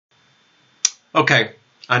Okay,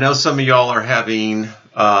 I know some of y'all are having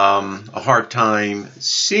a hard time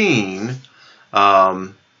seeing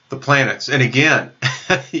the planets. And again,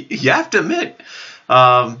 you have to admit,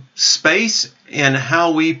 space and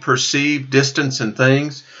how we perceive distance and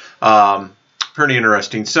things, pretty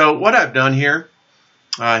interesting. So what I've done here,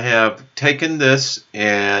 I have taken this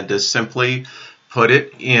and just simply put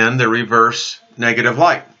it in the reverse negative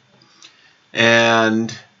light.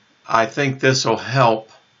 And I think this will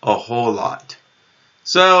help a whole lot.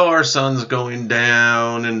 So our sun's going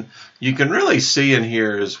down, and you can really see in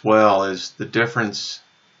here as well as the difference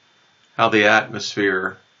how the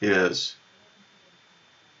atmosphere is.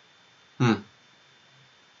 I'm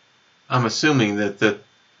assuming that that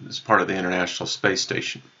is part of the International Space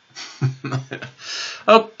Station.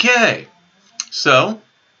 Okay, so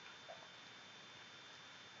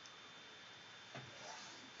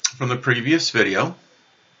from the previous video,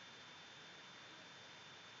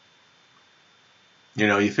 you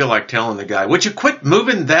know, you feel like telling the guy, would you quit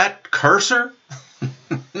moving that cursor?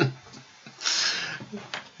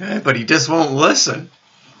 But he just won't listen.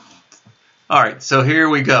 All right, so here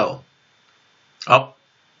we go. Oh,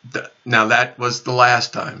 now that was the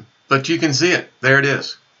last time, but you can see it. There it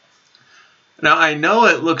is. Now, I know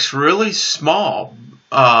it looks really small,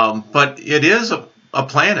 but it is a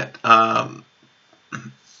planet.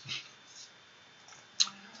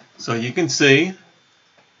 So you can see.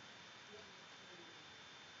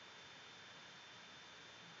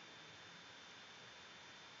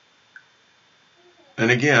 And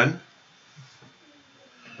again,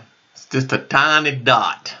 it's just a tiny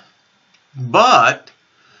dot. But,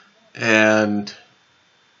 and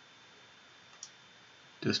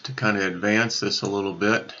just to kind of advance this a little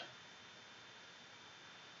bit,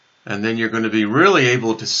 and then you're going to be really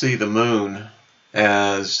able to see the moon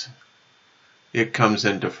as it comes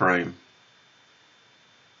into frame.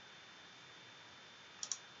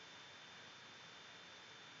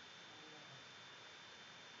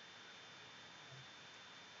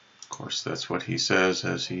 Of course, that's what he says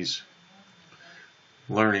as he's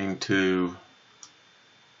learning to,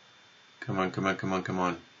 come on, come on, come on, come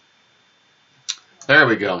on. There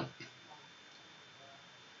we go.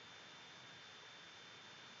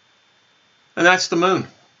 And that's the moon.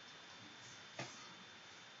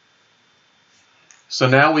 So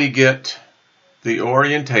now we get the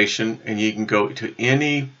orientation, and you can go to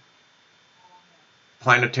any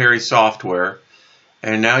planetary software,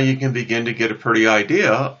 and now you can begin to get a pretty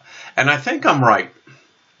idea. And I think I'm right.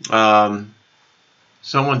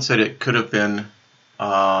 Someone said it could have been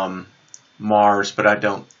Mars, but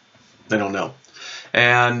they don't know.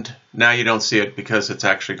 And now you don't see it because it's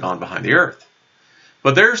actually gone behind the Earth.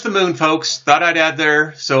 But there's the moon, folks. Thought I'd add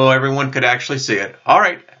there so everyone could actually see it. All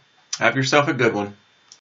right. Have yourself a good one.